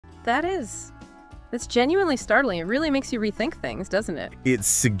That's genuinely startling. It really makes you rethink things, doesn't it? It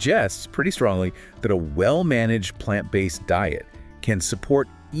suggests pretty strongly that a well-managed plant-based diet can support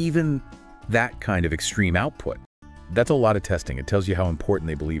even that kind of extreme output. That's a lot of testing. It tells you how important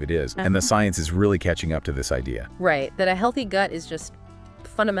they believe it is. And the science is really catching up to this idea. Right, that a healthy gut is just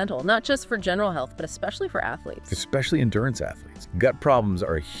fundamental, not just for general health, but especially for athletes. Especially endurance athletes. Gut problems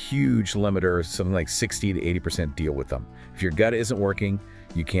are a huge limiter. Something like 60 to 80% deal with them. If your gut isn't working,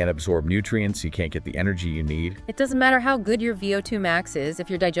 you can't absorb nutrients, you can't get the energy you need. It doesn't matter how good your VO2 max is if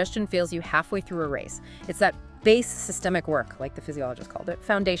your digestion fails you halfway through a race. It's that base systemic work, like the physiologist called it,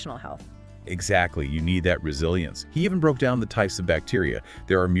 foundational health. Exactly, you need that resilience. He even broke down the types of bacteria.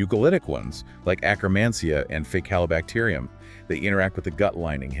 There are mucolytic ones, like Akkermansia and Faecalibacterium. They interact with the gut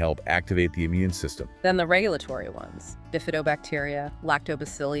lining, help activate the immune system. Then the regulatory ones, bifidobacteria,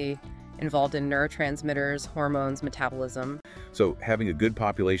 lactobacilli, involved in neurotransmitters, hormones, metabolism. So having a good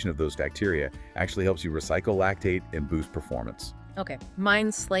population of those bacteria actually helps you recycle lactate and boost performance. Okay,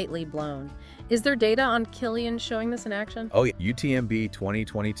 mine's slightly blown. Is there data on Kilian showing this in action? Oh yeah, UTMB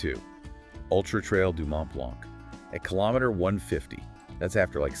 2022, Ultra Trail du Mont Blanc, at kilometer 150. That's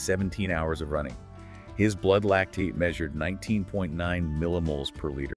after like 17 hours of running. His blood lactate measured 19.9 millimoles per liter.